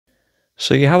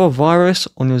So you have a virus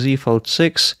on your Z Fold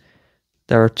 6.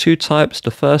 There are two types. The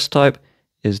first type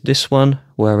is this one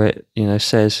where it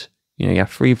says you have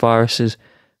 3 viruses.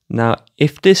 Now,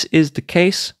 if this is the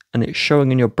case and it's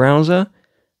showing in your browser,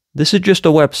 this is just a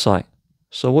website.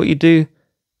 So what you do,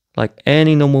 like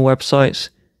any normal websites,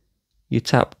 you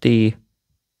tap the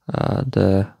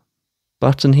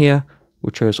button here,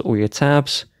 which shows all your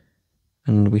tabs,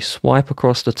 and we swipe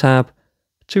across the tab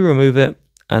to remove it,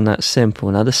 and that's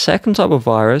simple. Now, the second type of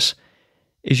virus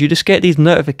is you just get these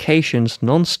notifications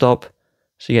non-stop.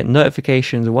 So you get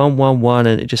notifications 111,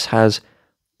 and it just has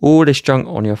all this junk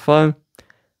on your phone.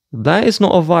 That is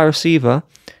not a virus either.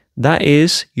 That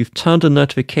is, you've turned on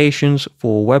notifications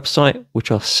for a website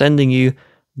which are sending you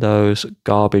those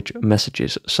garbage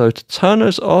messages. So to turn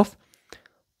those off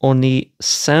on the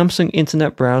Samsung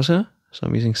Internet browser, so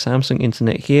I'm using Samsung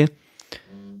Internet here,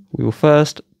 we will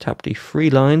first tap the 3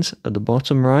 lines at the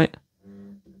bottom right,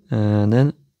 and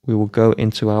then we will go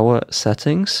into our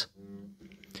settings,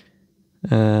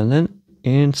 and then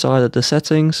inside of the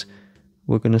settings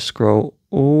we're going to scroll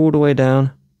all the way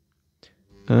down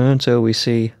until we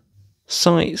see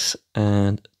sites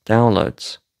and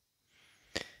downloads.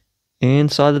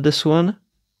 Inside of this one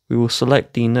we will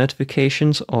select the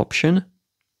notifications option,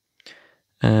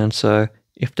 and so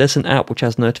if there's an app which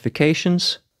has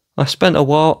notifications, I spent a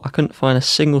while, I couldn't find a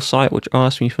single site which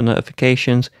asked me for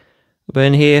notifications, but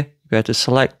in here you have to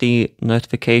select the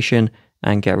notification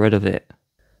and get rid of it.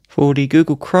 For the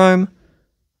Google Chrome,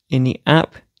 in the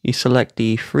app you select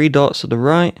the 3 dots to the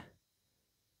right,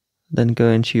 then go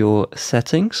into your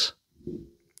settings.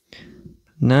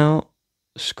 Now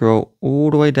scroll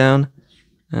all the way down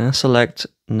and select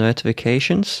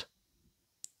notifications,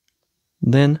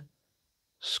 then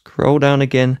scroll down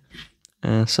again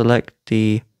and select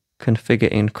the configure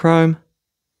in Chrome.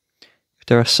 If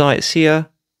there are sites here,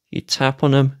 you tap on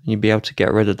them and you'll be able to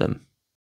get rid of them.